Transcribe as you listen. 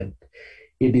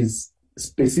it is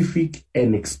specific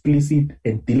and explicit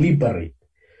and deliberate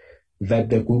that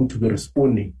they're going to be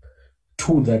responding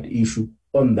to that issue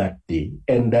on that day,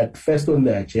 and that first on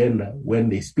the agenda when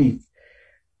they speak,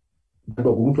 we're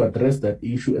going to address that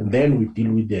issue, and then we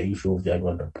deal with the issue of the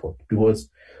annual report. Because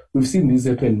we've seen this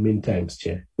happen many times,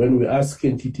 Chair. When we ask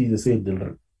entities, they say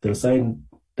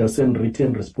they'll send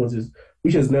written responses,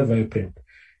 which has never happened.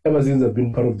 Ever since I've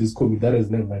been part of this committee, that has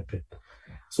never happened.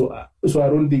 So I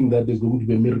don't think that there's going to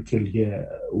be a miracle here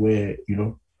where,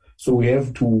 so we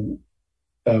have to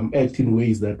act in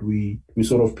ways that we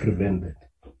sort of prevent that.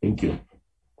 Thank you.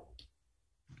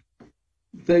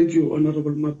 Thank you,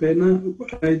 Honorable Mapena.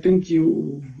 I think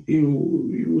you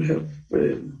have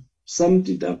summed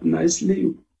it up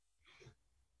nicely.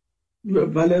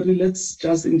 Valerie, let's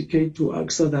just indicate to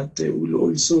ACSA that they will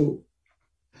also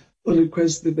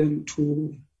request them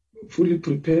to fully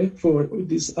prepare for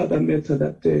this other matter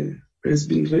that has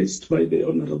been raised by the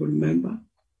Honorable member.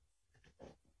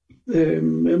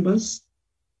 Members,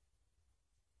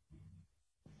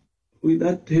 with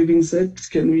that having said,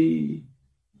 can we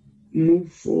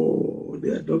move for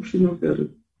the adoption of the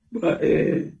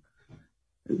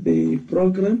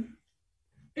program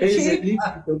as a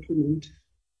legal document?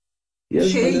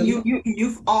 Yes, Chair,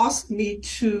 you've asked me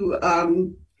to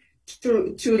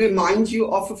remind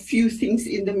you of a few things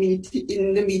in the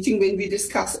meeting when we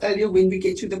discussed earlier when we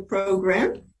get to the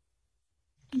program.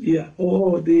 Yeah.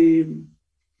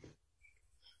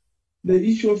 The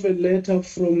issue of a letter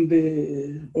from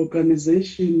the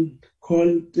organization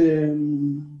called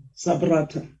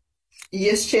Sabrata.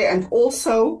 Yes, Chair, and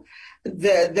also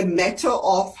the matter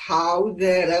of how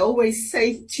the Railway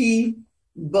Safety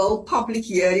Bill public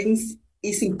hearings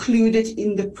is included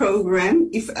in the program.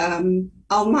 If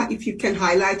Alma, if you can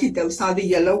highlight it, those are the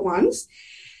yellow ones,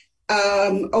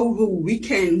 over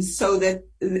weekends, so that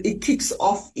it kicks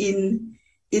off in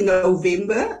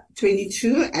November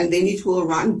 22, and then it will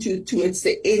run towards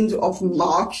the end of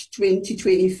March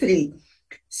 2023.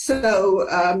 So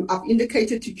I've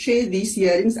indicated to Chair these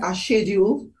hearings are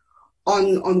scheduled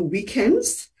on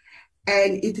weekends,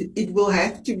 and it will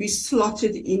have to be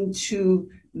slotted into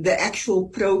the actual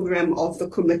program of the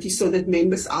committee so that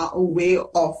members are aware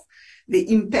of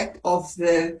the impact of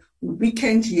the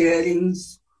weekend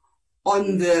hearings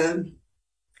on the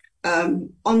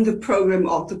program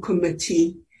of the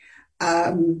committee,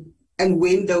 and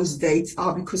when those dates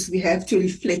are, because we have to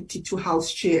reflect it to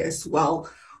House Chair as well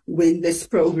when this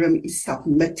program is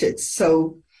submitted.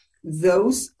 So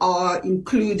those are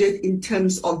included in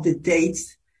terms of the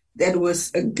dates that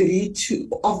was agreed to,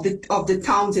 of the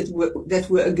towns that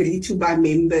were agreed to by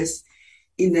members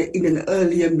in an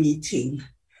earlier meeting.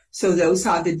 So those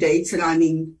are the dates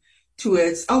running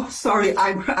towards,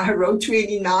 I wrote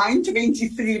 29,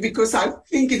 23, because I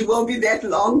think it will be that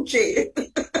long, Chair.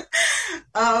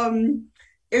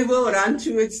 It will run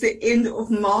towards the end of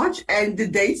March, and the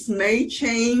dates may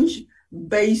change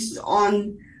based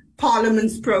on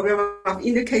Parliament's program. I've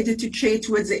indicated to Chair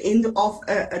towards the end of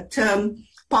a term,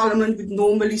 Parliament would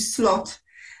normally slot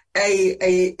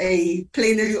a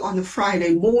plenary on a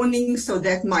Friday morning, so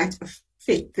that might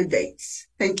affect the dates.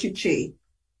 Thank you, Chair.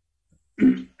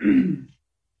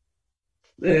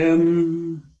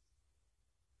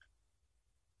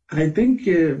 I think,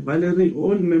 Valerie,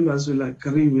 all members will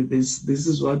agree with this. This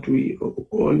is what we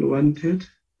all wanted.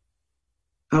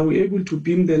 Are we able to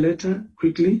beam the letter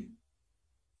quickly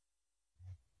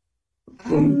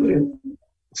from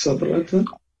Sabrata?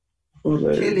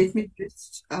 Okay, let me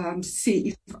just see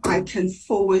if I can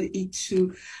forward it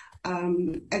to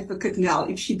Advocate Nell,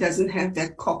 if she doesn't have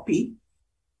that copy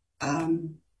that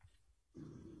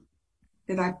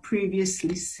I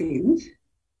previously sent.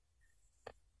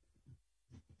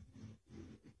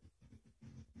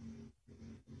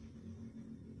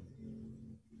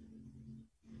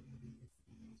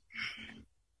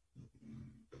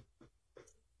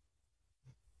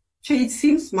 It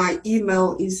seems my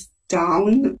email is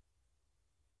down.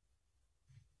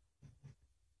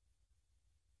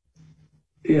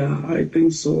 Yeah, I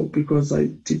think so, because I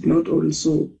did not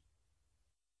also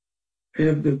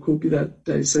have the copy that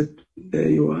I said. There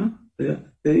you are. There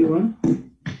you are.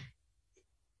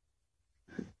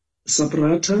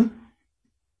 Sabrata,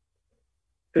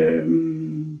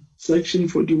 Section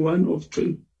 41 of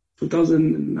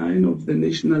 2009 of the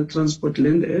National Transport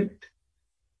Land Act.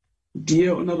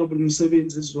 Dear Honorable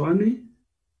Msebenzi Zwane,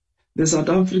 the South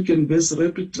African Bus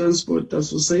Rapid Transport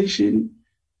Association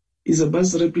is a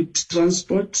bus rapid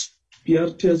transport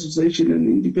BRT association, an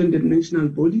independent national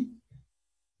body,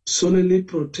 solely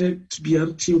protect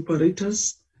BRT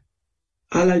operators,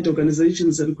 allied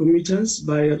organizations and commuters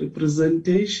by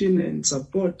representation and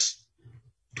support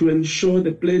to ensure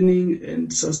the planning and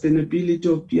sustainability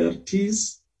of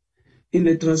BRTs in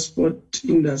the transport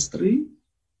industry,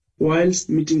 whilst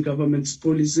meeting government's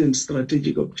policy and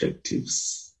strategic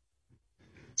objectives.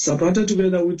 SAPATA,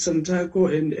 together with Santaco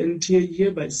and NTA,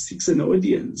 hereby seeks an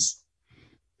audience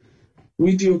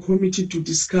with your committee to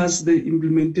discuss the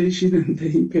implementation and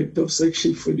the impact of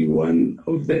Section 41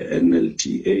 of the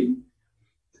NLTA.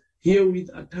 Herewith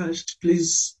attached,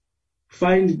 please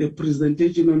find the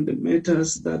presentation on the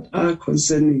matters that are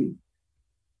concerning.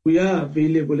 We are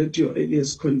available at your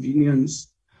earliest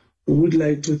convenience. We would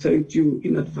like to thank you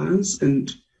in advance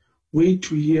and wait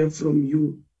to hear from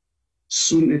you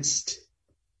soonest.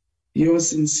 Yours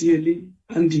sincerely,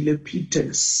 Andile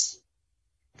Peters.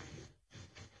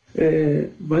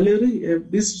 Valerie,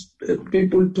 have these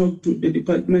people talked to the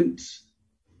department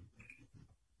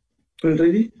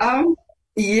already?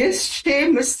 Yes, Chair,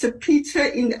 Mr.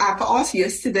 Peter, I've asked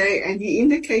yesterday, and he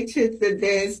indicated that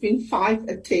there's been 5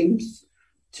 attempts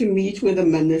to meet with the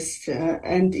minister,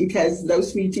 and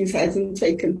those meetings hasn't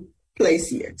taken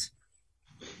place yet.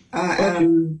 Okay.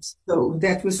 So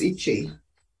that was it, Chair.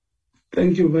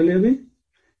 Thank you, Valerie.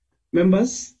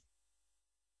 Members,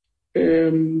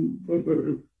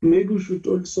 maybe we should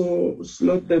also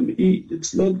slot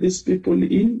these people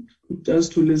in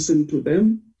just to listen to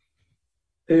them.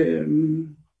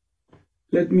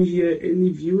 Let me hear any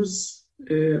views.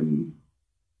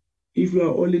 If you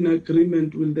are all in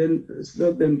agreement, we'll then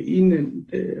slot them in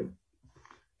and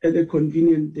at a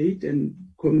convenient date and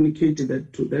communicate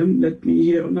that to them. Let me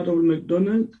hear Honorable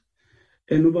McDonald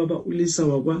and Ubaba Ulisa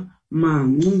Wagwa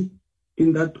Mangu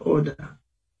in that order.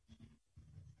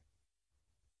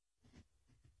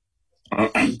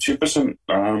 Chairperson,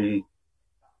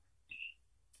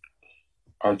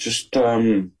 I just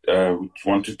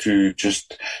wanted to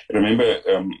just remember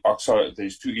AXA.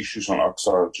 There's 2 issues on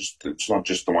AXA. It's not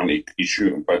just the one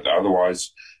issue, but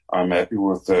otherwise, I'm happy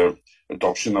with the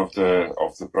adoption of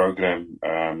the program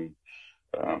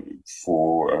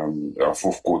for our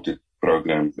 4th quarter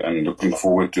program, and looking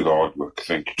forward to the hard work.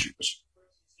 Thank you, Chairperson.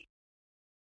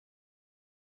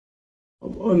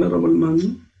 Honorable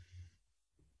Mangu.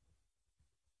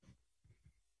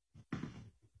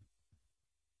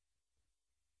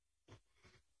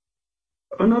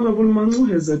 Honorable Mangu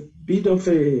has a bit of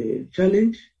a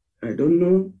challenge. I don't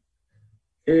know.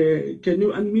 Can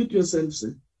you unmute yourself,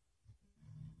 sir?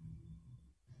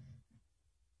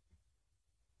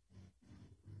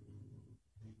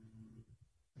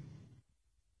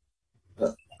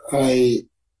 I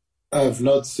have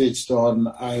not switched on.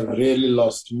 I've really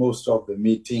lost most of the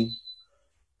meeting.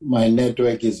 My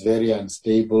network is very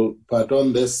unstable. But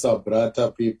on this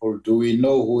SAPATA people, do we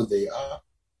know who they are?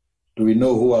 Do we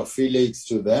know who affiliates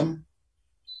to them?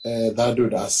 That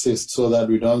would assist so that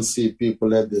we don't see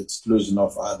people at the exclusion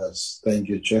of others. Thank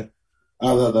you, Chair.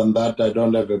 Other than that, I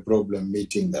don't have a problem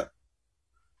meeting them.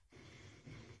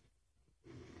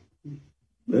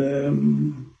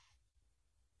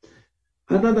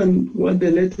 Other than what the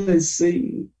letter is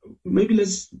saying, maybe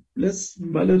let's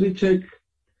Valerie check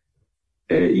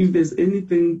if there's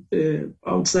anything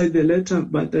outside the letter.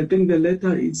 But I think the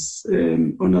letter is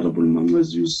Honorable Mangu,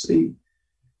 as you say.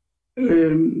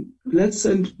 Let's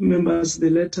send members the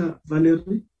letter,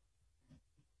 Valerie,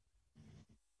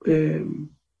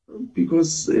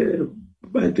 because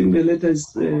I think the letter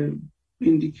is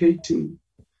indicating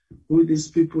who these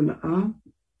people are.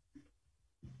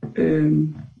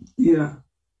 Yeah.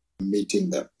 Meeting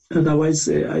them. Otherwise,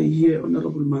 I hear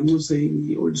Honorable Mangu saying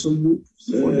he also moved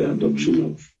for the adoption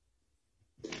of.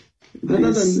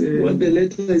 Other than what the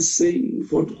letter is saying,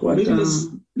 for quarter,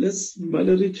 let's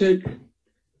Valerie check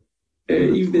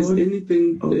if there's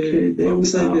anything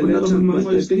outside the letter. But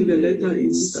I think the letter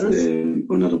is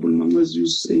Honorable Mangu, as you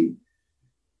say.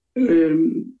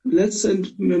 Let's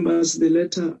send members the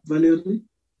letter, Valerie.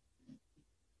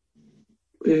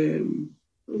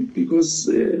 Because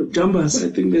Jambas, I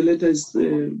think the letter is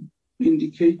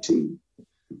indicating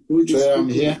who these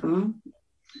people are.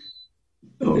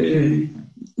 Okay.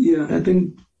 Yeah, I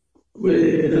think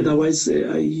otherwise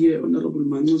I hear Honorable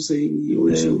Mangu saying he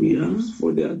also we are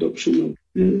for the adoption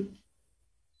of.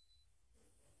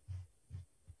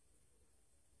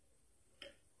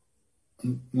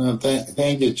 No,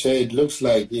 thank you, Chair. It looks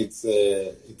like it's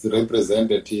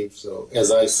representative. So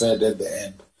as I said at the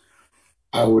end,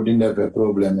 I wouldn't have a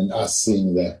problem in us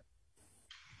seeing that.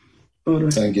 All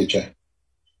right. Thank you, Chair.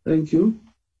 Thank you.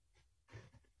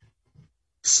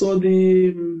 So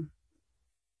the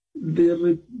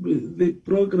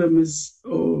program is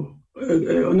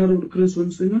Honorable Chris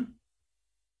Wansinger.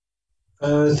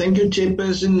 Thank you,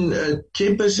 Chairperson.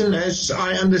 Chairperson, as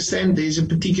I understand, there's a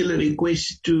particular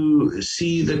request to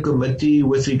see the committee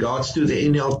with regards to the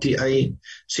NLTA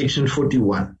Section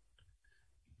 41.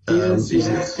 Yes,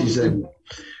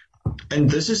 and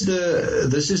this is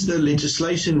the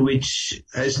legislation which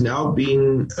has now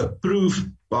been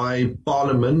approved by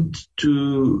Parliament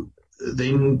to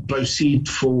then proceed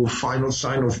for final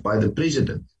sign-off by the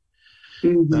President.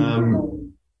 Mm-hmm.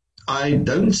 I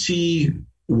don't see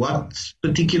what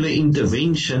particular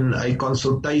intervention a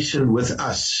consultation with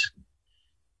us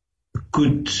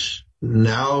could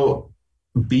now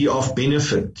be of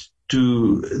benefit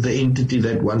to the entity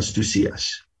that wants to see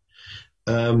us.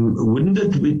 Wouldn't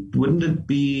it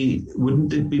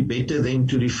be better then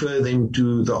to refer them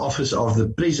to the office of the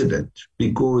President?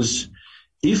 Because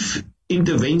if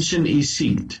intervention is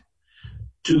sought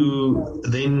to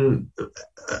then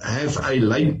have a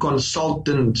late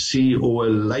consultancy or a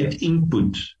late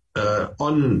input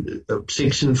on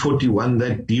Section 41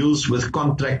 that deals with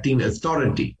contracting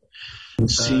authority,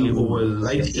 or a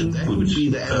late input would be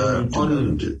the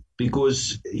element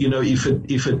because,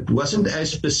 if it wasn't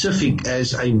as specific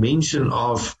as a mention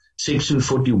of Section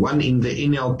 41 in the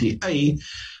NLTA,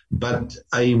 but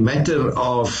a matter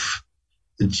of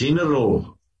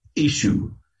general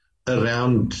issue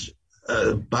around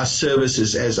bus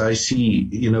services, as I see,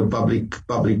 public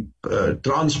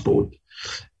transport,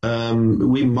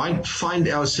 we might find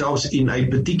ourselves in a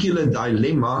particular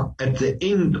dilemma at the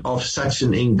end of such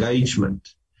an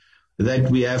engagement,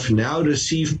 that we have now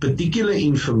received particular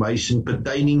information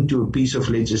pertaining to a piece of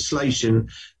legislation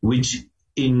which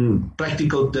in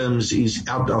practical terms is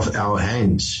out of our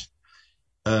hands,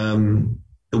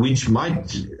 which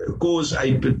might cause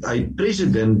a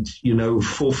precedent,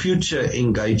 for future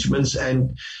engagements,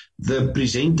 and the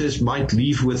presenters might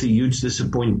leave with a huge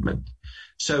disappointment.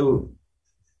 So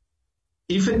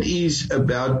if it is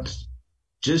about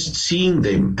just seeing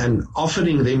them and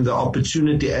offering them the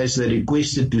opportunity as they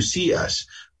requested to see us,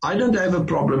 I don't have a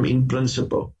problem in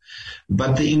principle.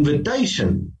 But the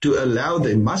invitation to allow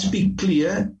them must be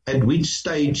clear at which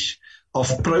stage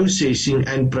of processing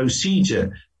and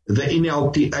procedure the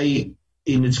NLTA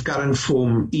in its current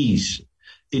form is.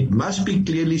 It must be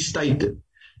clearly stated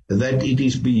that it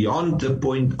is beyond the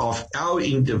point of our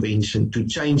intervention to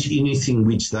change anything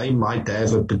which they might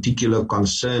have a particular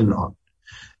concern on,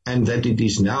 and that it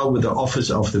is now with the office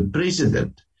of the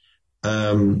President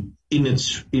in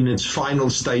its final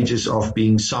stages of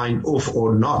being signed off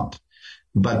or not,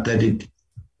 but that it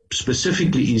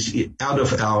specifically is out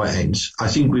of our hands. I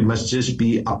think we must just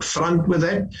be upfront with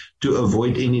that to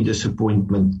avoid any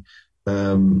disappointment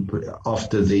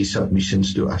after their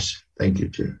submissions to us. Thank you,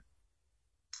 Chair.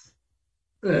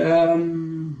 I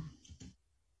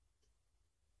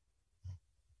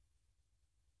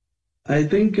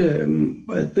think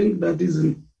that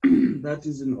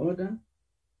is in order,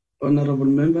 honorable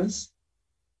members.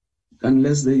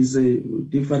 Unless there is a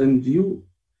different view,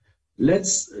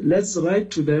 let's write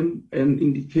to them and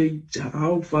indicate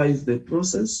how far is the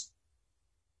process,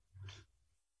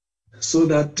 so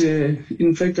that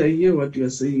in fact I hear what you are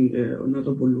saying,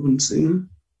 Honorable Hunsinger.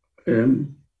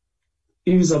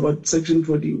 If it's about Section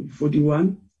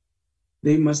 41,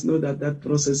 they must know that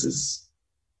process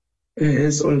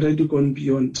has already gone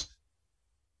beyond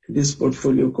this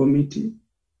portfolio committee,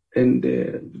 and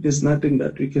there's nothing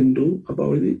that we can do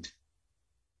about it.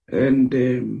 And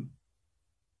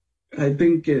I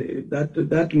think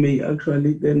that may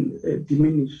actually then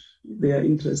diminish their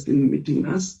interest in meeting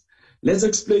us. Let's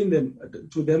explain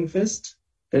to them first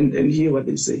and hear what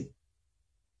they say.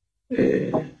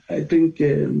 I think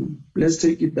let's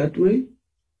take it that way.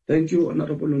 Thank you,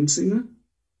 Honorable Hunsinger,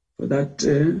 for that.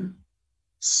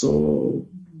 So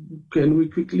can we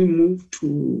quickly move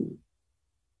to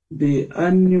the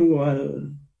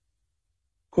annual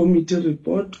committee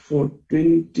report for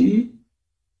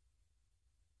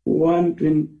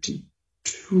 21-22?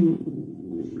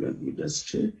 Let me just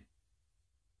check.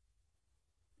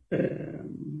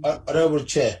 Honorable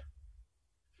Chair.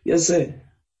 Yes, sir.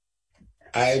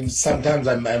 Sometimes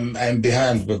I'm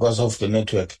behind because of the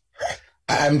network.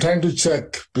 I'm trying to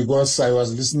check because I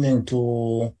was listening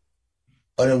to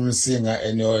Honorable Singer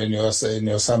in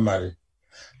your summary.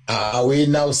 Are we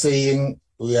now saying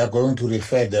we are going to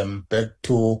refer them back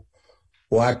to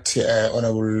what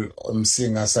Honorable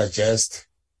Singer suggests,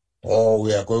 or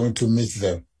we are going to meet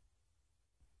them?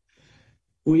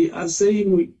 We are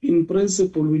saying, in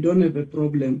principle, we don't have a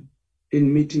problem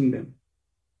in meeting them.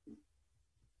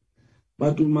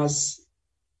 But we must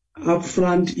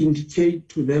upfront indicate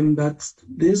to them that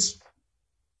this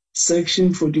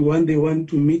Section 41 they want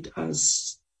to meet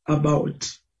us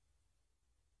about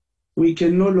we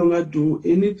can no longer do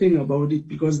anything about it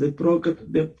because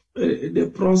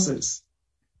the process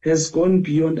has gone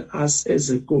beyond us as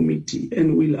a committee,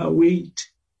 and we'll await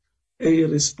a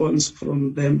response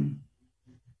from them.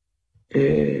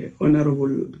 Honorable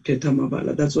Keta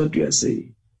Mavala, that's what we are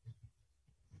saying.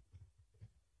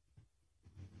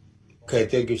 Okay,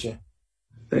 thank you, Chair.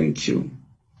 Thank you.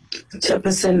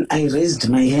 Chairperson, I raised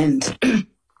my hand.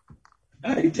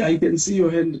 I can see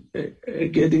your hand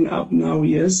getting up now.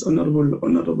 Yes,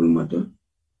 Honorable Mato.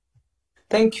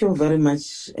 Thank you very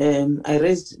much. I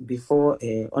raised before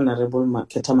Honorable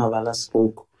Keta Mavala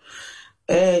spoke.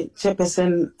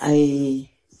 Chairperson, I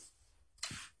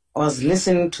was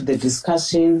listening to the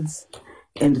discussions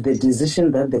and the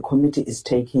decision that the committee is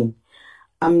taking.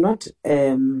 I'm not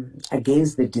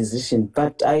against the decision,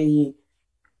 but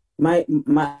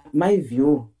my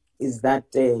view is that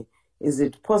is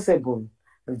it possible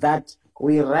that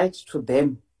we write to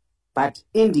them but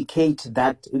indicate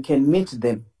that we can meet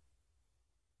them?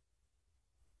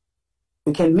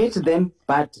 We can meet them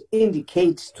but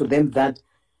indicate to them that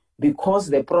because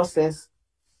the process,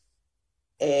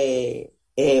 we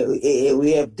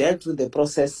have dealt with the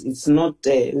process, it's not,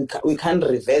 we can't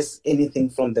reverse anything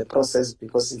from the process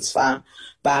because it's far,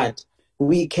 but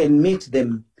we can meet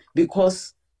them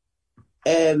because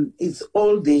it's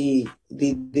all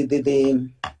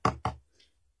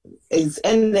it's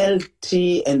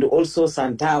NLT and also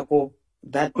Santaco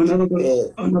that...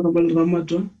 Honorable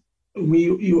Ramato,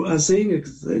 you are saying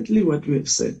exactly what we have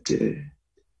said,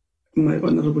 my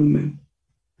honorable man.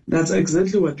 That's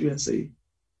exactly what we are saying.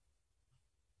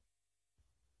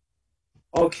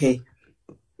 Okay.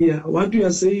 Yeah, what we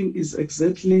are saying is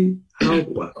exactly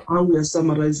how we are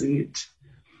summarizing it.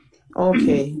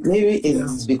 Okay, maybe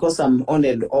it's because I'm on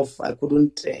and off. I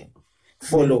couldn't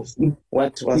follow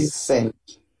what was said.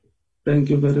 Thank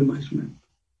you very much, ma'am.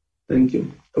 Thank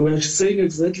you. We are saying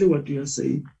exactly what you are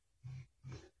saying.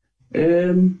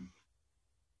 The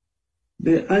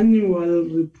annual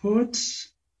report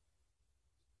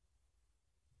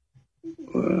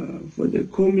for the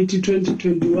committee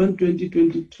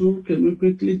 2021-2022, can we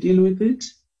quickly deal with it?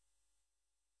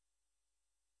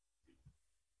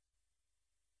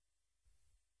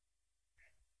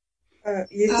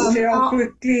 Yes, I'll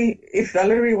quickly, if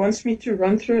Valerie wants me to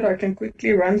run through it, I can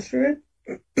quickly run through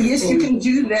it. Yes, you can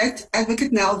do that,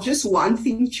 Advocate Nell. Just one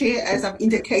thing, Chair, as I've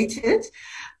indicated,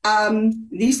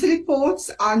 these reports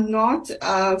are not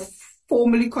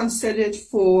formally considered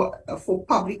for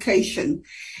publication,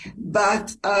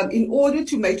 but in order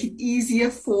to make it easier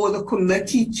for the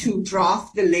committee to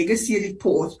draft the legacy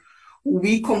report,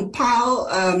 we compile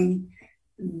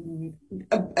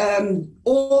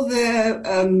all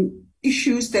the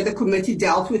issues that the committee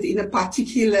dealt with in a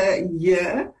particular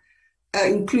year,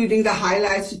 including the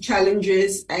highlights, the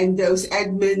challenges, and those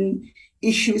admin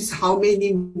issues, how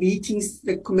many meetings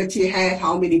the committee had,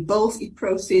 how many bills it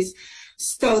processed,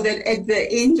 so that at the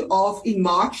end of, in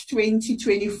March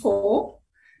 2024,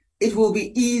 it will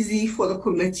be easy for the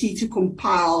committee to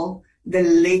compile the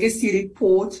legacy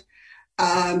report,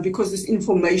 because this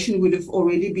information would have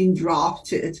already been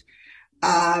drafted,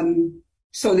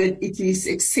 so that it is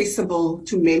accessible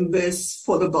to members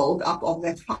for the build-up of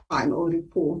that final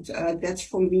report. That's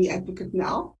from me, Advocate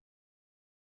Nell.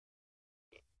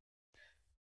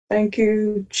 Thank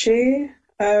you, Chair.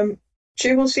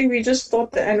 Chair, we'll see, we just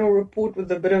thought the annual report with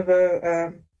a bit of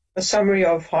a summary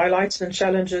of highlights and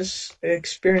challenges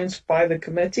experienced by the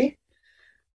committee.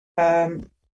 Again,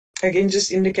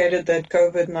 just indicated that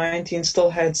COVID-19 still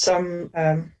had some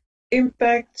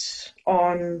impact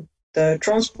on the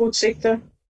transport sector.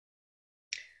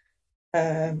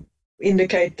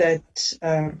 Indicate that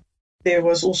there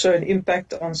was also an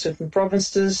impact on certain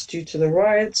provinces due to the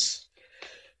riots.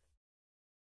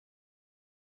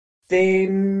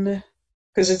 Then,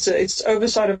 because it's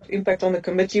oversight of impact on the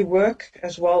committee work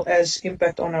as well as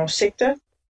impact on our sector.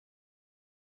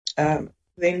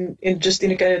 Then it just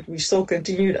indicated we still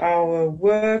continued our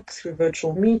work through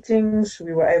virtual meetings.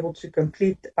 We were able to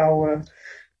complete our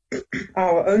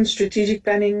own strategic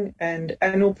planning and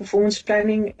annual performance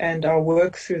planning and our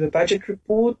work through the budget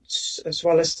reports as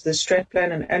well as the strat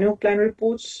plan and annual plan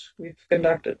reports. We've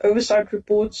conducted oversight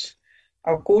reports,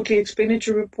 our quarterly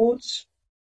expenditure reports,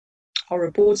 our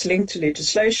reports linked to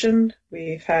legislation.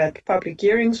 We've had public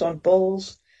hearings on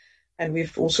bills, and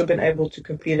we've also been able to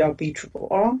complete our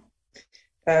BRRR.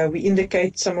 We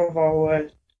indicate some of our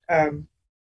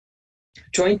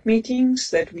joint meetings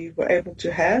that we were able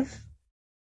to have.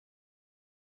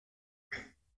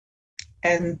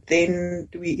 And then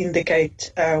we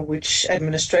indicate which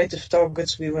administrative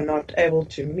targets we were not able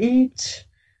to meet.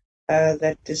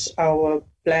 That is our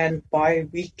planned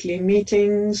bi-weekly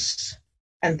meetings,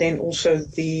 and then also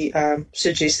the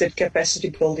suggested capacity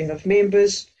building of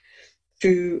members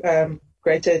through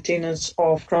greater attendance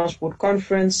of transport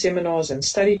conference, seminars, and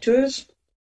study tours.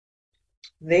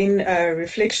 Then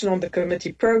reflection on the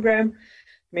committee program.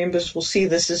 Members will see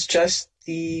this is just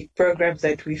the program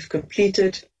that we've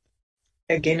completed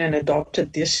again and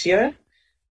adopted this year.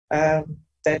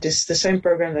 That is the same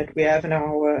program that we have in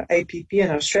our APP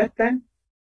and our strat plan.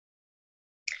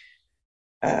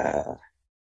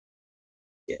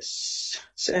 Yes,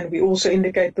 so, and we also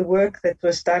indicate the work that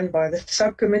was done by the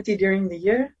subcommittee during the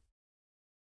year.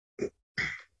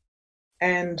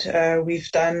 And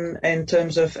we've done in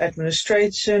terms of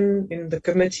administration in the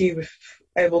committee, we've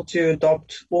able to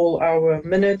adopt all our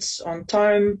minutes on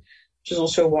time, which is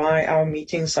also why our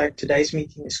meetings like today's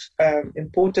meeting is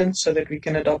important, so that we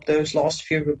can adopt those last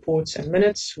few reports and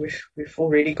minutes. We've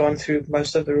already gone through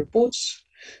most of the reports.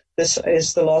 This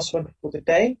is the last one for the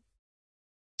day.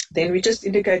 Then we just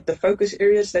indicate the focus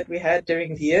areas that we had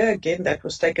during the year. Again, that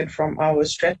was taken from our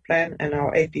strat plan and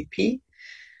our APP.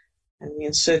 And we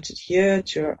insert it here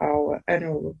to our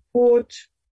annual report.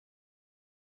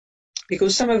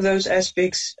 Because some of those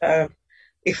aspects,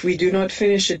 if we do not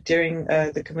finish it during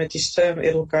the committee's term,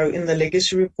 it'll go in the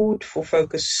legacy report for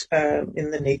focus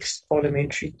in the next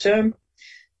parliamentary term.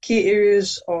 Key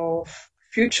areas of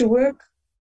future work.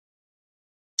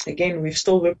 Again, we've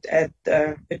still looked at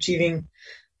achieving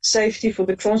safety for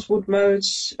the transport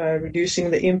modes, reducing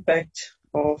the impact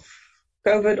of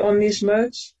COVID on these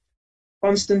modes,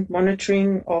 constant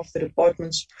monitoring of the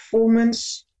department's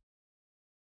performance.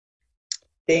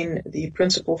 Then the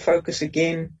principal focus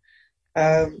again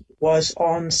was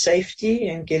on safety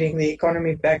and getting the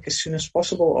economy back as soon as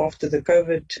possible after the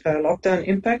COVID lockdown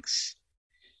impacts,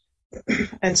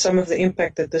 and some of the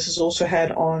impact that this has also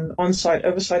had on on-site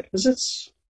oversight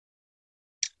visits.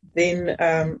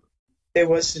 Then there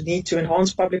was the need to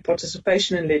enhance public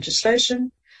participation in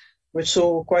legislation, which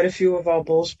saw quite a few of our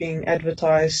bills being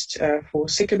advertised for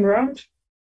second round.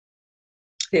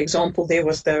 The example there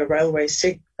was the railway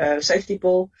safety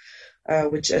bill,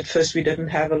 which at first we didn't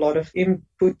have a lot of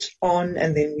input on,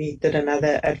 and then we did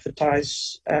another a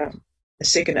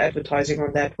second advertising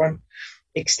on that one,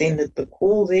 extended the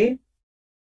call there.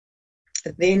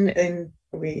 Then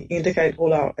we indicate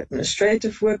all our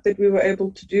administrative work that we were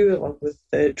able to do, along with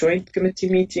the joint committee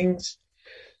meetings,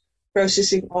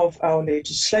 processing of our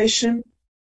legislation.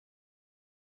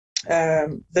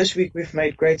 This week we've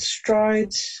made great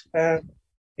strides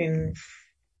in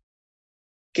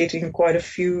getting quite a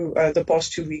few, the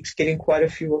past 2 weeks, getting quite a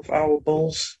few of our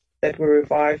bills that were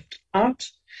revived out.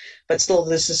 But still,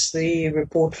 this is the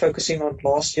report focusing on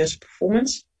last year's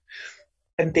performance.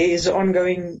 And there is an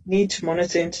ongoing need to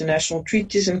monitor international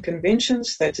treaties and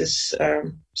conventions. That is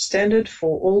standard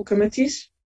for all committees.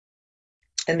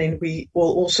 And then we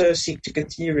will also seek to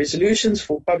continue resolutions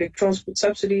for public transport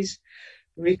subsidies,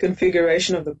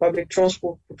 reconfiguration of the public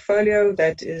transport portfolio,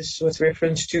 that is with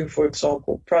reference to, for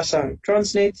example, PRASA and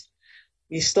Transnet.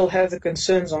 We still have the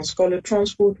concerns on scholar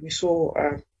transport. We saw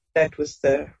that with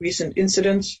the recent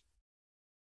incidents.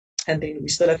 And then we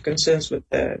still have concerns with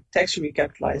the tax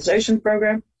recapitalization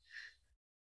program.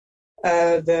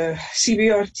 The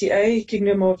CBRTA,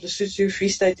 Kingdom of Lesotho Free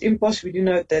State Impost, we do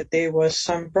note that there was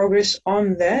some progress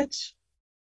on that.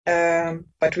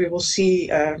 But we will see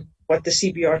what the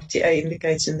CBRTA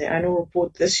indicates in the annual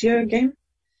report this year again.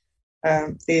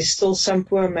 There's still some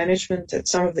poor management at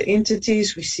some of the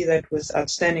entities. We see that with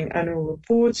outstanding annual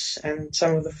reports and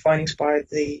some of the findings by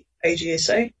the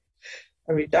AGSA.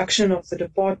 A reduction of the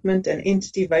department and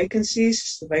entity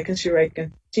vacancies. The vacancy rate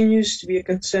continues to be a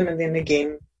concern. And then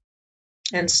again,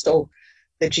 and still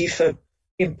the GFIP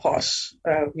impasse.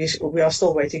 We are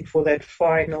still waiting for that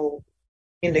final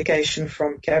indication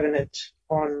from Cabinet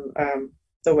on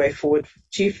the way forward for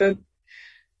GFIP.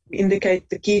 We indicate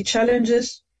the key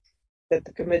challenges that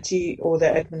the committee or the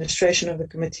administration of the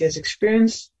committee has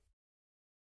experienced.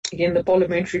 Again, the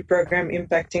parliamentary program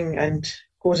impacting and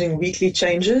causing weekly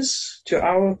changes to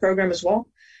our program as well.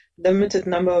 Limited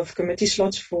number of committee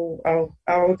slots for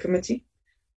our committee.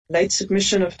 Late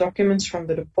submission of documents from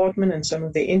the department and some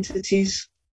of the entities.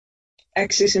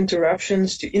 Access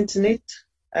interruptions to internet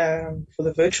for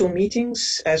the virtual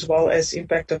meetings, as well as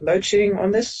impact of load shedding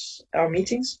on our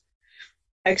meetings.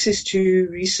 Access to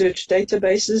research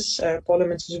databases.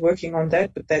 Parliament is working on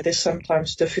that, but that is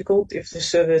sometimes difficult if the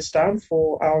server is down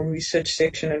for our research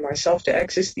section and myself to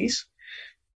access these.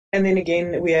 And then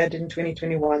again, we had in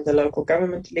 2021 the local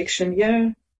government election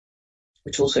year,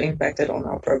 which also impacted on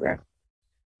our program.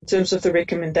 In terms of the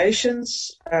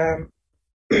recommendations,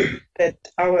 that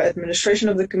our administration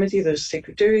of the committee, the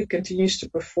secretariat, continues to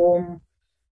perform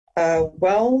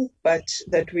well, but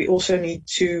that we also need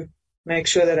to make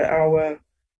sure that our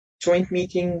joint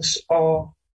meetings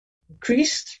are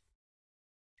increased.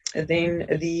 And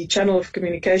then the channel of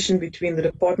communication between the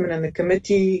department and the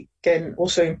committee can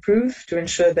also improve to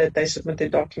ensure that they submit their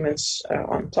documents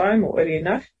on time or early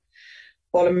enough.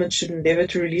 Parliament should endeavour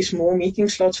to release more meeting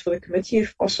slots for the committee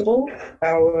if possible.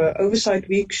 Our oversight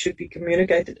week should be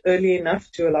communicated early enough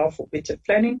to allow for better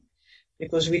planning,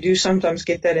 because we do sometimes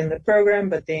get that in the program,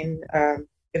 but then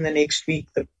in the next week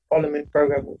the Parliament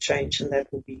program will change, and that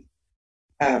will be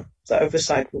the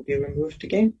oversight will be removed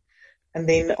again. And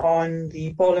then on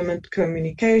the Parliament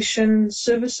communication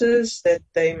services, that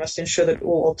they must ensure that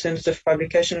all alternative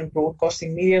publication and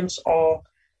broadcasting mediums are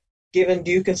given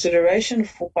due consideration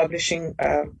for publishing,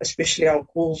 especially our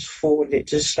calls for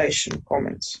legislation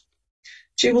comments.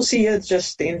 So you will see here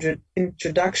just the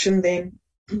introduction then.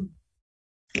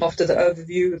 After the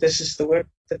overview, this is the work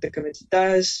that the committee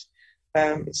does.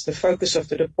 It's the focus of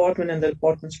the department and the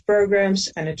department's programs,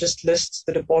 and it just lists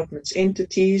the department's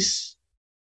entities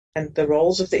and the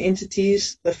roles of the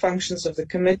entities. The functions of the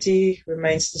committee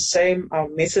remains the same. Our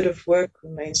method of work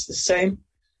remains the same.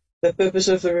 The purpose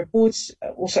of the reports,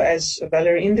 also as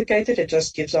Valerie indicated, it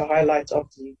just gives a highlight of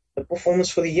the performance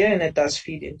for the year, and it does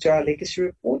feed into our legacy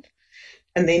report.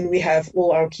 And then we have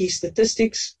all our key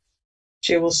statistics.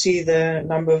 Chair will see the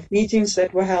number of meetings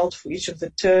that were held for each of the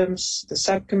terms, the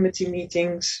subcommittee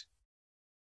meetings,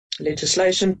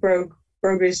 legislation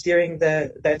progress during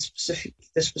the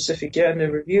specific year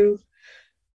under review,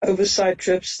 oversight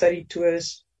trips, study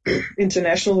tours,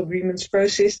 international agreements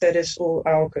process, that is all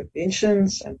our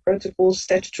conventions and protocols,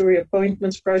 statutory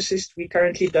appointments processed. We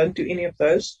currently don't do any of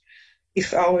those.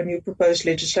 If our new proposed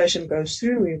legislation goes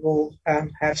through, we will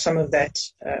have some of that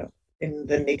in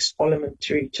the next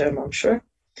parliamentary term, I'm sure.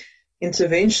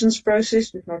 Interventions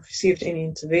process, we've not received any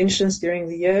interventions during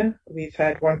the year. We've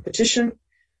had one petition.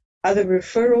 Other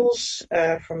referrals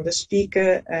from the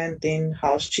Speaker, and then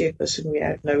House Chairperson, we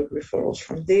had no referrals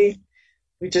from there.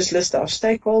 We just list our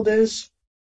stakeholders,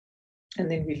 and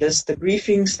then we list the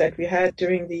briefings that we had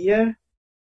during the year,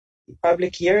 the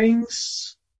public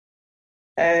hearings,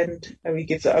 and we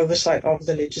give the oversight of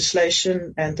the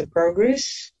legislation and the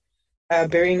progress.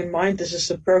 Bearing in mind, this is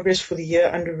the progress for the year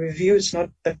under review. It's not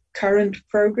the current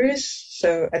progress.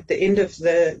 So at the end of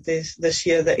this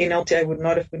year, the NLTA would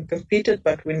not have been completed,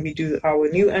 but when we do our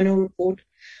new annual report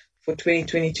for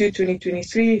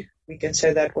 2022-2023, we can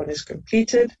say that one is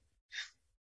completed.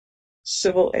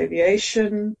 Civil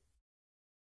aviation,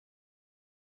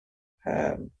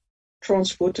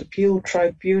 Transport Appeal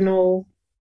Tribunal,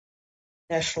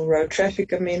 National Road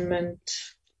Traffic Amendment,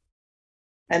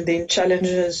 and then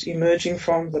challenges emerging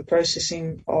from the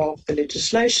processing of the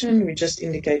legislation. We just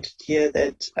indicated here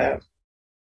that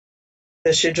the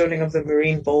scheduling of the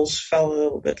marine bills fell a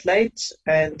little bit late,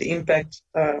 and the impact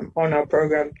on our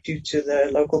program due to the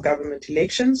local government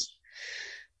elections.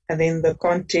 And then the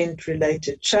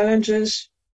content-related challenges,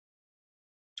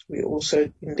 we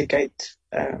also indicate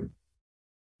the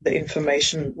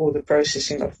information or the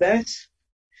processing of that.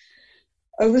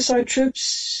 Oversight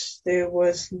trips, there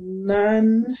was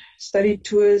none. Study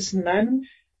tours, none.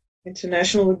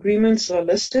 International agreements are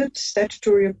listed.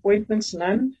 Statutory appointments,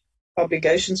 none.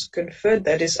 Obligations conferred,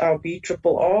 that is our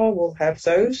BRRR, we'll have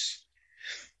those.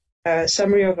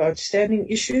 Summary of outstanding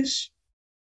issues.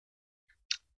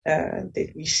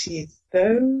 Did we see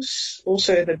those?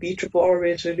 Also the BRRR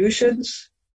resolutions.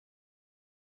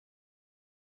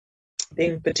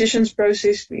 Then petitions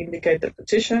process, we indicate the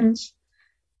petitions.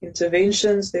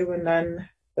 Interventions, there were none.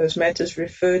 Those matters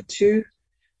referred to.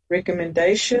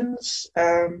 Recommendations,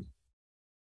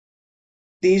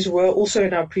 these were also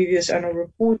in our previous annual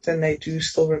report, and they do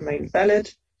still remain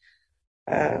valid.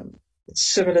 It's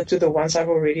similar to the ones I've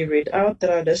already read out that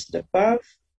are listed above.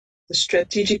 The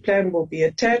strategic plan will be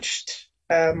attached.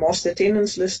 Master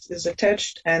attendance list is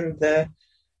attached, and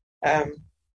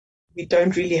we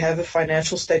don't really have a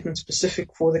financial statement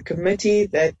specific for the committee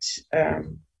that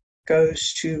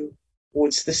goes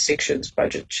towards the section's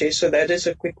budget, Chair. So that is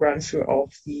a quick run through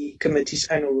of the committee's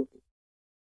annual report.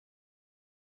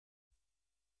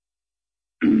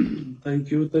 Thank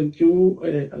you,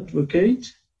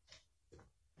 Advocate.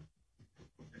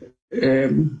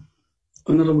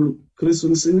 Honorable Chris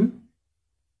Onsina.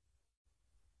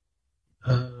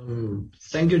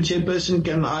 Thank you, Chairperson.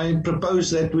 Can I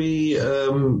propose that we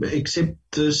accept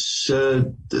this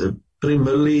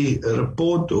preliminary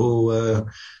report, or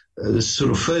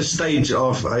sort of first stage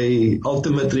of a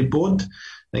ultimate report?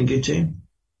 Thank you, Chair.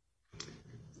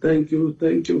 Thank you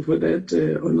for that,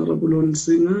 Honorable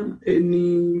Onsinger.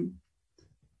 Any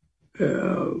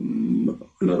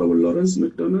Honorable Lawrence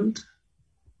McDonald?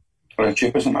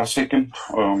 Chairperson, I second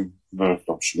the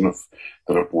adoption of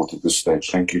the report at this stage.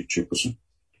 Thank you, Chairperson.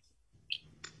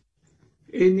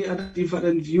 Any other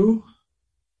different view?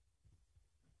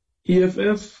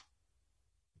 EFF?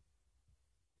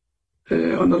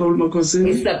 Honorable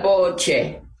Makosini? Support,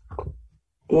 Chair.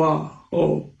 Wow.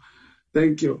 Oh,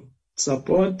 thank you.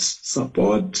 Support.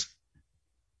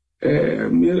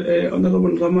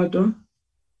 Honorable Ramato?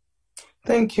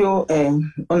 Thank you,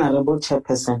 Honorable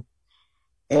Chairperson.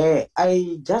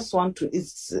 I just want to,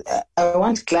 I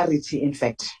want clarity, in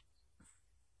fact,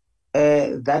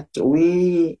 that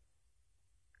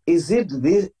is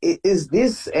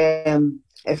this a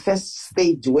first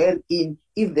stage wherein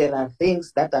if there are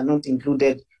things that are not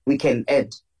included, we can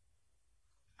add?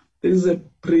 This is a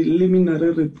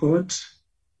preliminary report,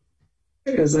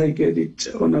 as I get it,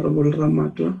 Honorable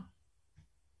Ramato.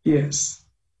 Yes.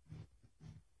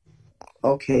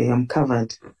 Okay, I'm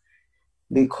covered.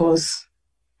 Because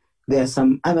there are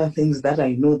some other things that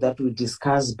I know that we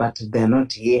discussed, but they're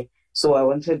not here. So I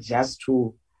wanted just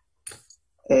to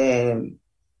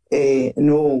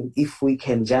know if we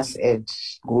can just add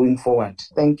going forward.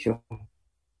 Thank you.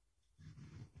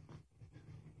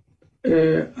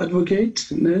 Advocate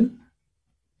Nell?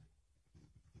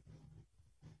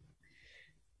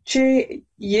 Chair,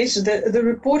 yes, the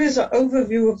report is an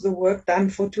overview of the work done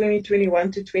for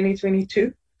 2021 to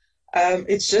 2022.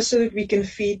 It's just so that we can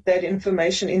feed that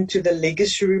information into the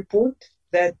legacy report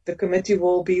that the committee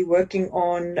will be working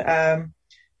on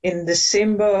in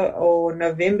December or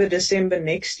November, December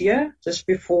next year, just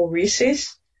before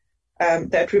recess.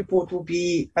 That report will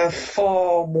be a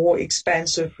far more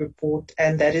expansive report,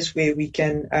 and that is where we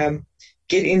can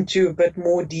get into a bit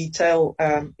more detail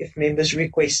if members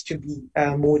request to be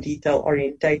more detail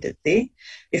orientated there.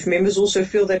 If members also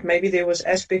feel that maybe there was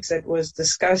aspects that was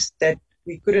discussed that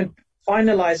we couldn't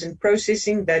finalize in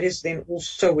processing, that is then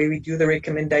also where we do the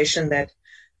recommendation that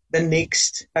the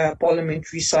next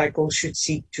parliamentary cycle should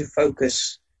seek to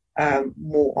focus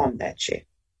more on that, Chair.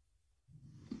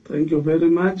 Thank you very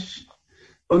much.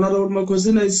 Honorable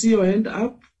Makosini, I see your hand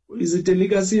up. Is it a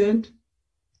legacy hand?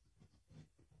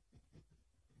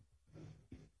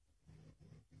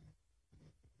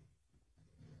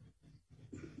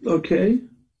 Okay.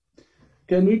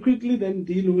 Can we quickly then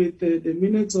deal with the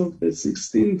minutes of the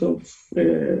 16th of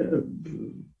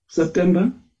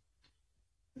September?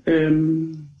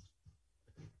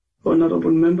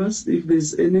 Honorable members, if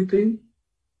there's anything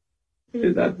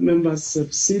that members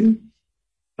have seen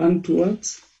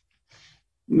untowards,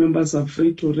 members are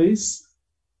free to raise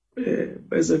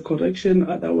as a correction.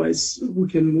 Otherwise, we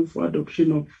can move for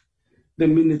adoption of the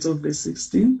minutes of the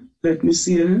 16th. Let me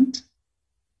see a hand.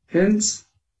 Hands.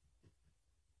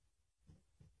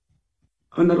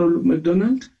 Honorable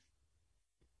McDonald.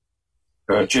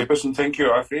 Chairperson, thank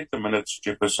you. I've read the minutes,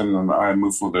 Chairperson, and I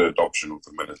move for the adoption of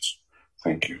the minutes.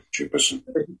 Thank you, Chairperson.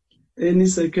 Any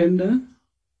seconder?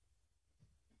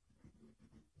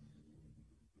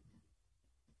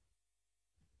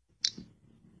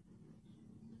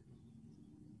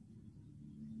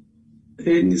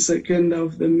 Any seconder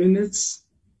of the minutes?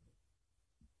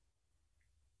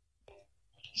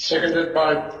 Seconded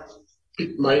by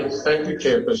Pete May. Thank you,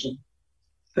 Chairperson.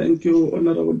 Thank you,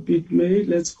 Honorable Pete May.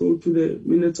 Let's go to the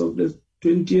minutes of the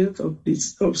 20th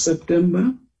of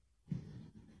September.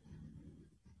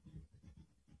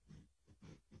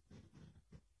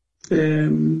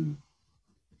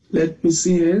 Let me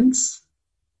see hands.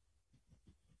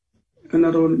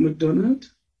 Honorable McDonald.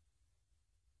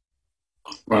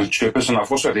 Well, Chairperson,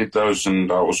 I've also read those and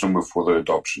I also move for the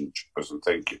adoption, Chairperson.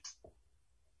 Thank you.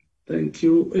 Thank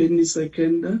you. Any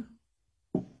seconder?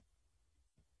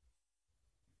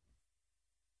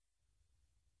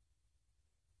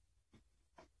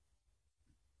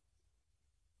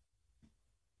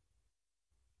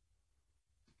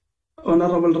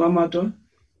 Honorable Ramato.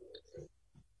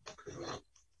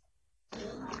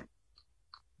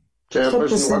 Chairperson,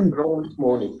 what's wrong this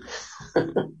morning?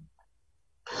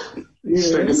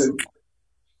 Yes.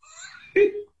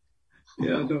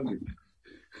 Yeah, no.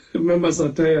 Members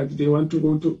are tired. They want to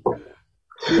go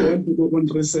on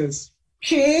recess.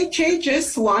 Chair,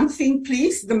 just one thing,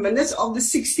 please. The minutes of the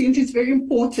 16th is very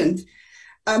important.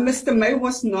 Mr. May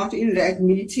was not in that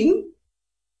meeting,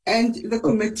 and the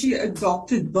committee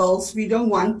adopted bills. We don't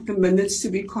want the minutes to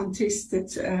be contested,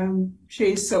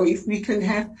 Chair. So if we can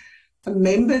have a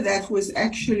member that was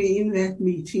actually in that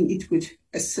meeting, it would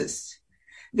assist.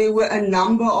 There were a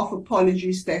number of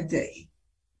apologies that day.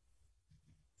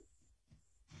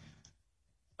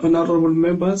 honorable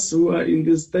members who are in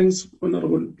this. Thanks,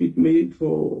 Honorable Pete May,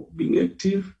 for being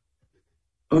active.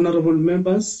 Honorable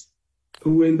members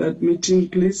who were in that meeting,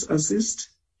 please assist.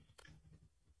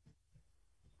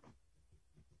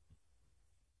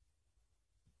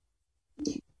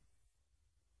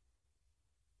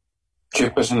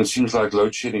 Chairperson, it seems like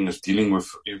load shedding is dealing with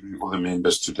all the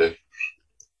members today.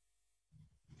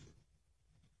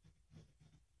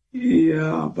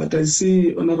 Yeah, but I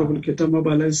see Honorable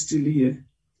Ketamabala is still here.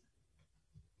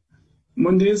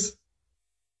 Mondes?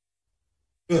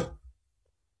 Yeah.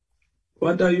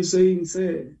 What are you saying,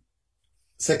 sir?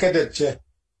 Seconded, Chair.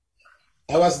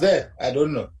 I was there. I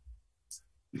don't know.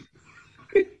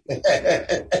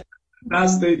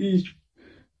 That's the issue.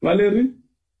 Valerie?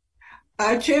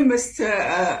 Chair,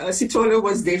 Mr. Sitolo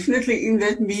was definitely in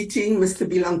that meeting. Mr.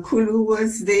 Bilankulu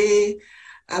was there.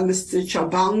 Mr.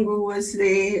 Chabangu was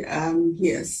there.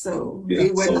 Yes, so Yeah,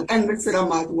 they were, and Mr.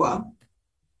 Ramadwa.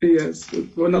 Yes,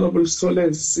 Honorable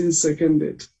Soles since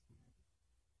seconded.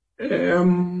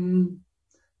 Can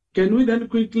we then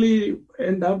quickly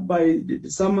end up by the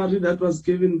summary that was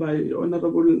given by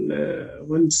Honorable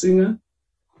Wansinger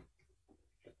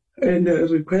and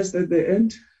request at the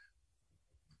end?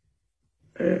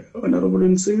 Honorable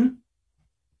Wansinger?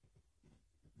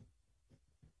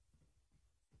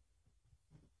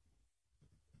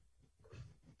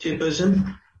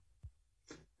 Chairperson?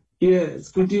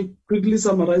 Yes, could you quickly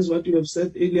summarize what you have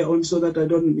said earlier on so that I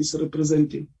don't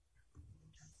misrepresent you?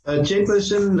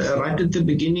 Chairperson, right at the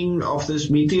beginning of this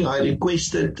meeting, I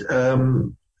requested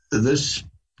this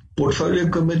portfolio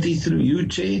committee through you,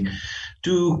 Chair,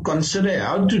 to consider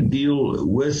how to deal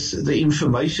with the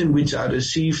information which I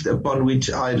received, upon which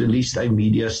I released a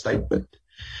media statement.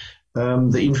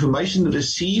 The information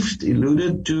received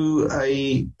alluded to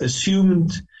a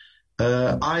assumed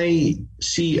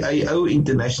ICAO,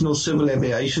 International Civil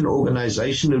Aviation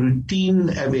Organization, routine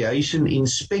aviation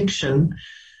inspection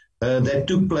that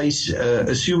took place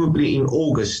assumably in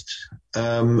August.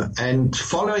 And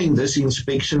following this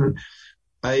inspection,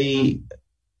 a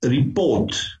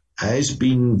report has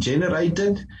been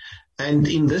generated, and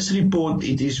in this report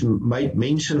it is made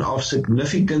mention of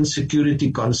significant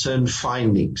security concern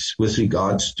findings with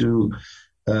regards to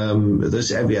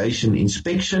this aviation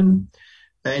inspection.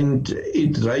 And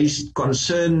it raised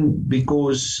concern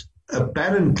because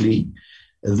apparently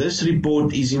this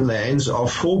report is in the hands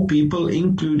of 4 people,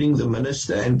 including the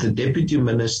minister and the deputy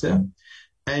minister,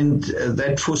 and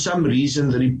that for some reason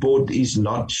the report is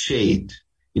not shared.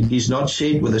 It is not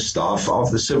shared with the staff of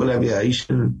the Civil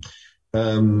Aviation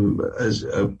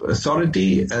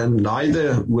Authority, and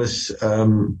neither with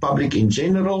public in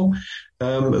general,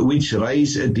 which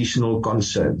raise additional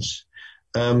concerns.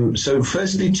 So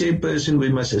firstly, Chairperson, we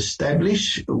must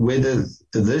establish whether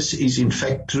this is in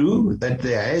fact true, that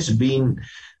there has been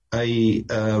a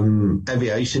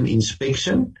aviation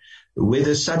inspection,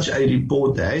 whether such a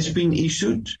report has been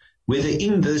issued, whether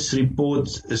in this report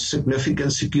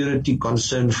significant security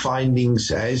concern findings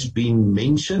has been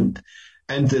mentioned,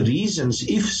 and the reasons,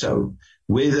 if so,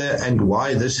 whether and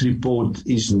why this report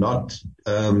is not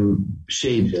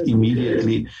shared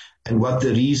immediately, and what the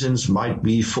reasons might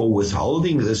be for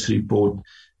withholding this report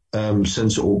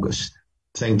since August.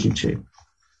 Thank you, Chair.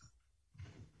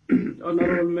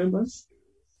 Honorable members,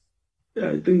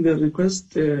 I think the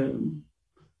request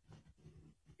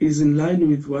is in line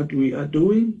with what we are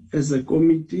doing as a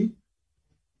committee.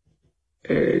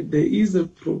 There is a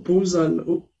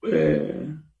proposal,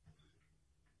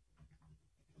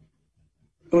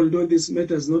 although this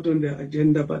matter is not on the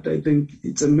agenda, but I think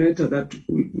it's a matter that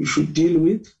we should deal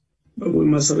with. But we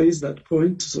must raise that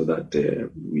point so that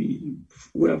we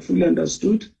are fully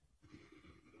understood.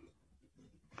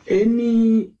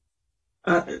 Any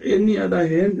other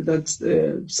hand that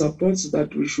supports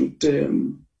that we should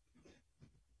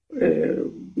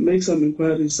make some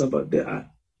inquiries about the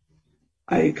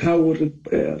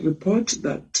ICAO report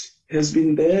that has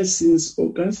been there since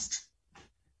August,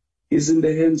 is in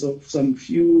the hands of some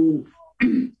few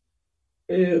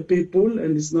people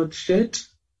and is not shared.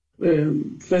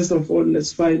 First of all,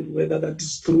 let's find whether that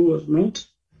is true or not.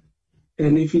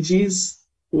 And if it is,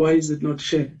 why is it not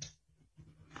shared?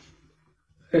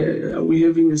 Are we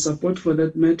having a support for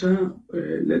that matter?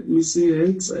 Let me see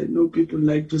hands. I know people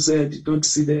like to say I did not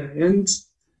see their hands.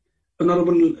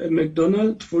 Honorable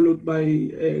McDonald, followed by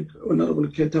Honorable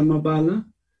Ketamabala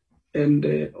and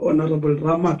Honorable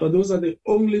Ramata. Those are the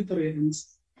only 3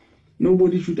 hands.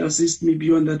 Nobody should assist me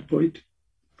beyond that point.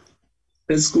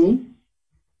 Let's go.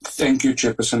 Thank you,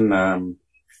 Chairperson.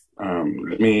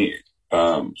 Let me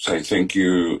say thank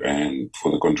you and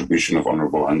for the contribution of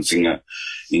Honorable Wansinger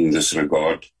in this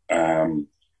regard.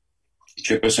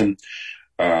 Chairperson,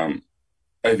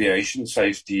 aviation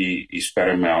safety is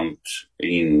paramount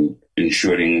in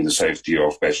ensuring the safety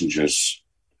of passengers,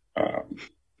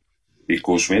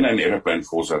 because when an airplane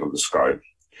falls out of the sky,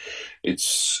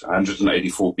 it's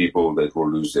 184 people that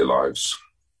will lose their lives.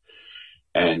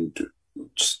 And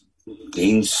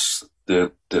hence,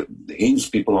 hence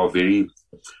people are very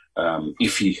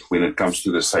iffy when it comes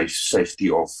to the safety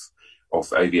of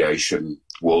aviation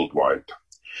worldwide.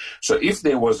 So if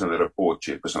there was a report,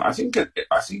 Chairperson, I think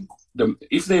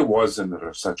if there was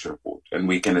such a report, and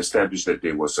we can establish that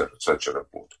there was such a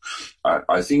report,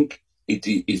 I think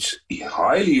it's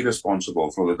highly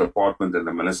irresponsible for the department and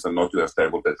the minister not to have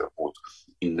tabled that report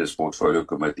in this portfolio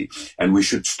committee. And we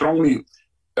should strongly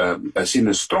send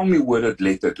a strongly worded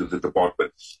letter to the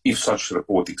department if such a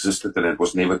report existed and it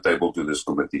was never tabled to this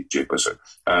committee, Chairperson.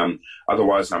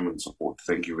 Otherwise, I'm in support.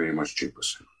 Thank you very much,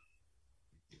 Chairperson.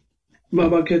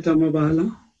 Baba Keta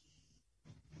Mabala.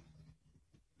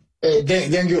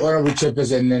 Thank you, Honorable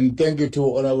Chairperson, and thank you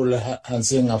to Honorable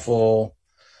Hansinga for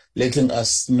letting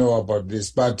us know about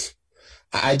this. But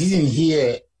I didn't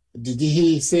hear, did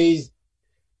he say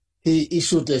he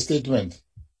issued a statement?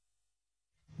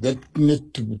 That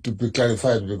need to be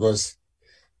clarified, because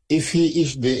if he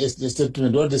issued the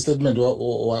statement, what the statement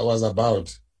was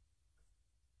about?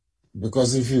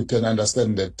 Because if you can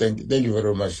understand that, thank you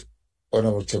very much,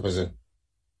 Honorable Chairperson.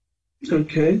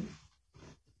 Okay.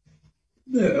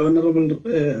 Honorable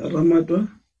Ramadwa.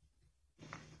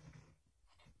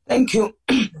 Thank you,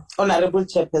 Honorable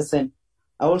Chairperson.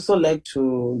 I also like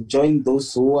to join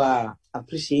those who are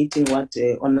appreciating what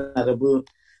Honorable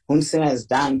Hunsinger has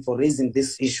done for raising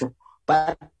this issue.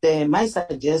 But my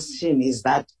suggestion is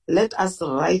that let us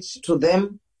write to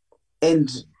them and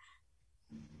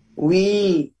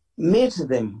we meet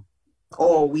them,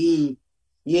 or we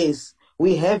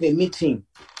have a meeting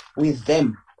with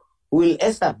them. We'll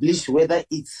establish whether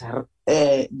it's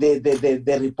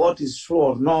the report is true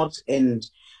or not, and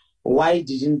why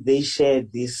didn't they share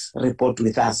this report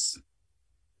with us.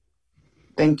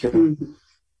 Thank you.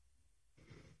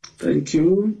 Thank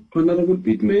you. Honorable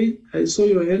Piet May, I saw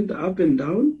your hand up and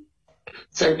down.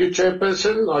 Thank you,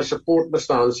 Chairperson. I support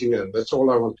Mr. Hansinger. That's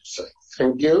all I want to say.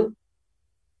 Thank you.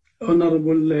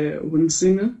 Honorable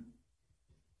Hunsinger.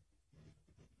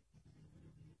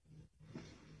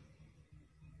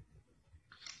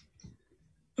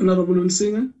 Honorable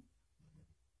Hunsinger.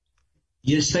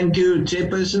 Yes, thank you,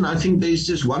 Chairperson. I think there's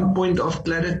just one point of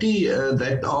clarity,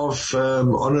 that of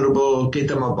Honorable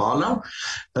Keta Mabala.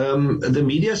 The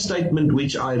media statement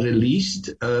which I released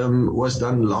was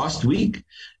done last week,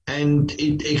 and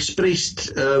it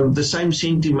expressed the same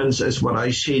sentiments as what I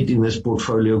shared in this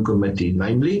portfolio committee,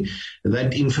 namely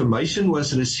that information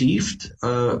was received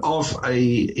of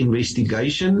a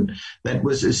investigation that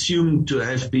was assumed to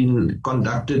have been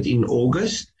conducted in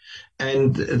August,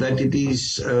 and that it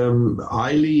is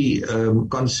highly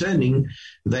concerning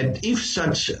that if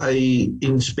such a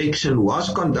inspection was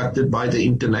conducted by the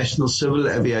International Civil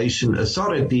Aviation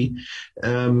Authority,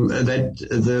 that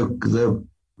the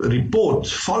report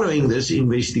following this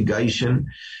investigation,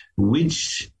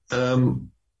 which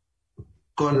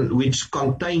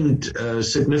contained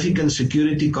significant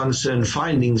security concern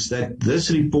findings, that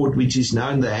this report, which is now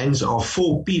in the hands of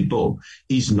 4 people,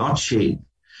 is not shared.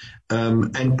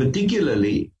 And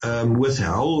particularly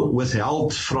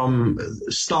withheld from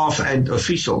staff and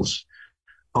officials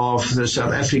of the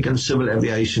South African Civil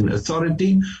Aviation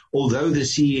Authority, although the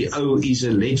CEO is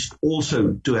alleged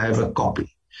also to have a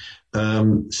copy.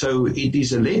 So it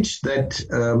is alleged that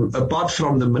apart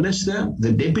from the minister,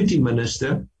 the deputy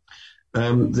minister,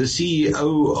 the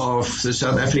CEO of the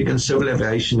South African Civil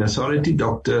Aviation Authority,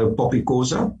 Dr. Poppy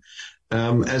Khoza,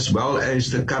 as well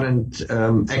as the current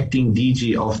acting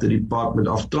DG of the Department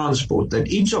of Transport, that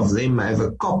each of them have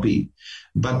a copy,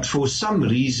 but for some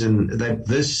reason that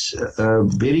this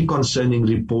very concerning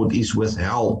report is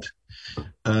withheld.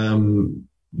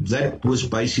 That was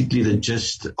basically the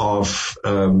gist of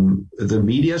the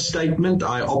media statement.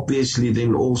 I obviously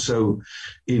then also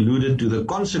alluded to the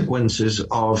consequences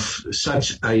of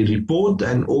such a report,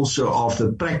 and also of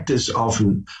the practice of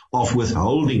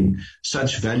withholding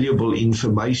such valuable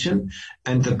information,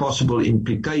 and the possible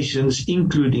implications,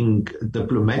 including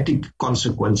diplomatic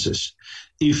consequences,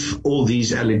 if all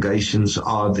these allegations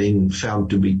are then found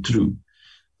to be true.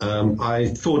 I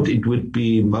thought it would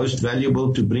be most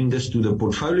valuable to bring this to the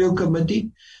portfolio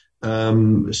committee,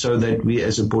 so that we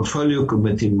as a portfolio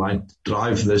committee might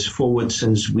drive this forward,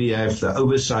 since we have the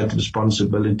oversight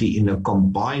responsibility in a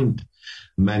combined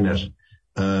manner,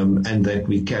 and that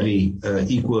we carry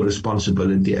equal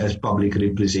responsibility as public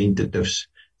representatives.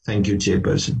 Thank you,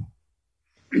 Chairperson.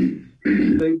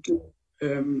 Thank you,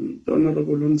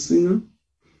 Honorable Onsinger.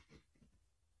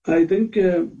 I think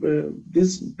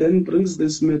this then brings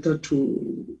this matter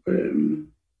to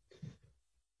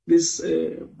this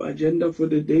agenda for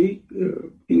the day.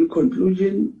 In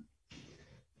conclusion,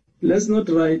 let's not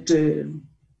write a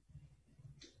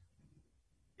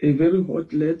very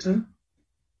hot letter,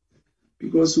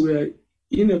 because we are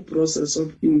in a process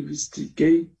of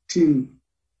investigating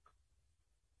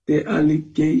the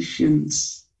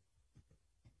allegations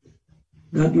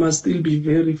that must still be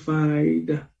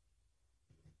verified.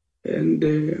 And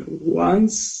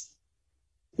once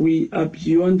we are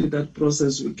beyond that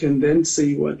process, we can then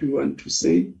say what we want to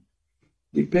say,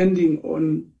 depending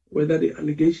on whether the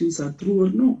allegations are true or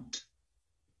not.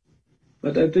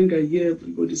 But I think I hear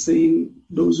everybody saying,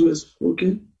 those who have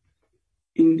spoken,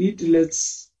 indeed,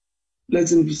 let's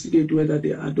investigate whether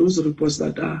there are those reports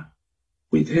that are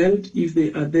withheld. If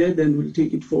they are there, then we'll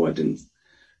take it forward and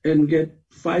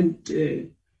find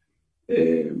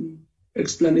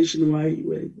explanation why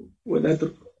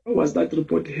was that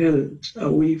report held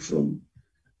away from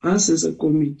us as a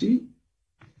committee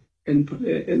and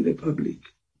the public.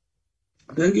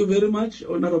 Thank you very much,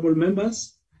 honorable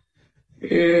members.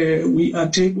 We are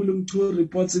tabling 2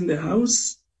 reports in the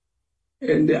House,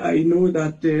 and I know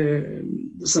that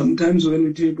sometimes when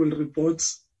we table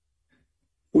reports,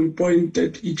 we point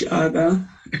at each other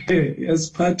as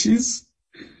parties.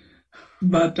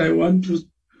 But I want to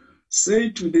say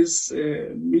to this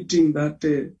meeting that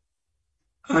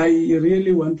I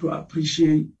really want to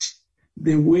appreciate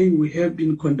the way we have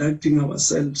been conducting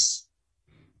ourselves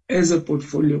as a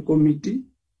portfolio committee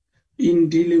in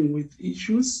dealing with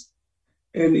issues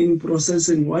and in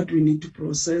processing what we need to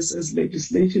process as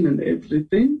legislation and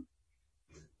everything.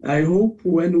 I hope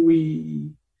when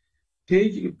we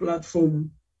take a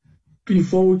platform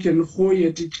before we can hoy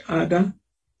at each other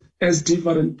as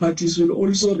different parties, we'll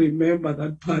also remember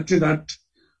that party that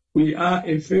we are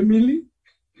a family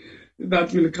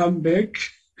that will come back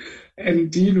and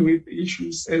deal with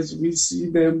issues as we see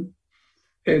them.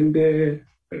 And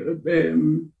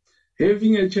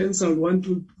having a chance, I want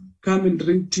to come and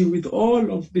drink tea with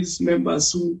all of these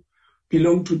members who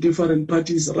belong to different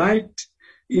parties right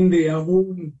in their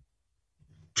home,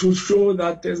 to show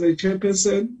that as a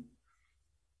chairperson,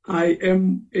 I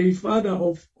am a father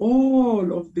of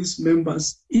all of these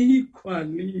members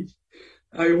equally.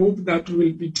 I hope that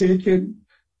will be taken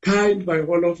kind by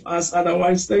all of us.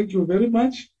 Otherwise, thank you very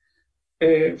much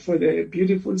for the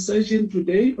beautiful session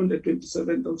today on the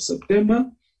 27th of September.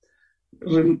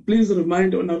 Please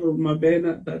remind Honorable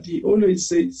Mabena that he always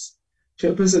says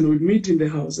chairperson will meet in the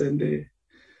House and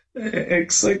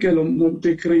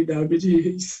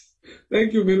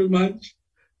thank you very much.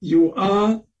 You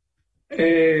are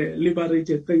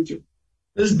liberated. Thank you.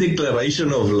 This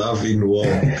declaration of love in war.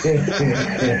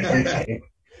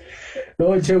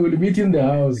 No, Chair, we'll meet in the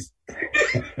House.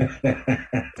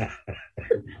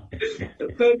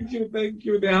 Thank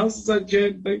you. The House is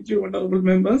adjourned. Thank you, honorable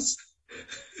members.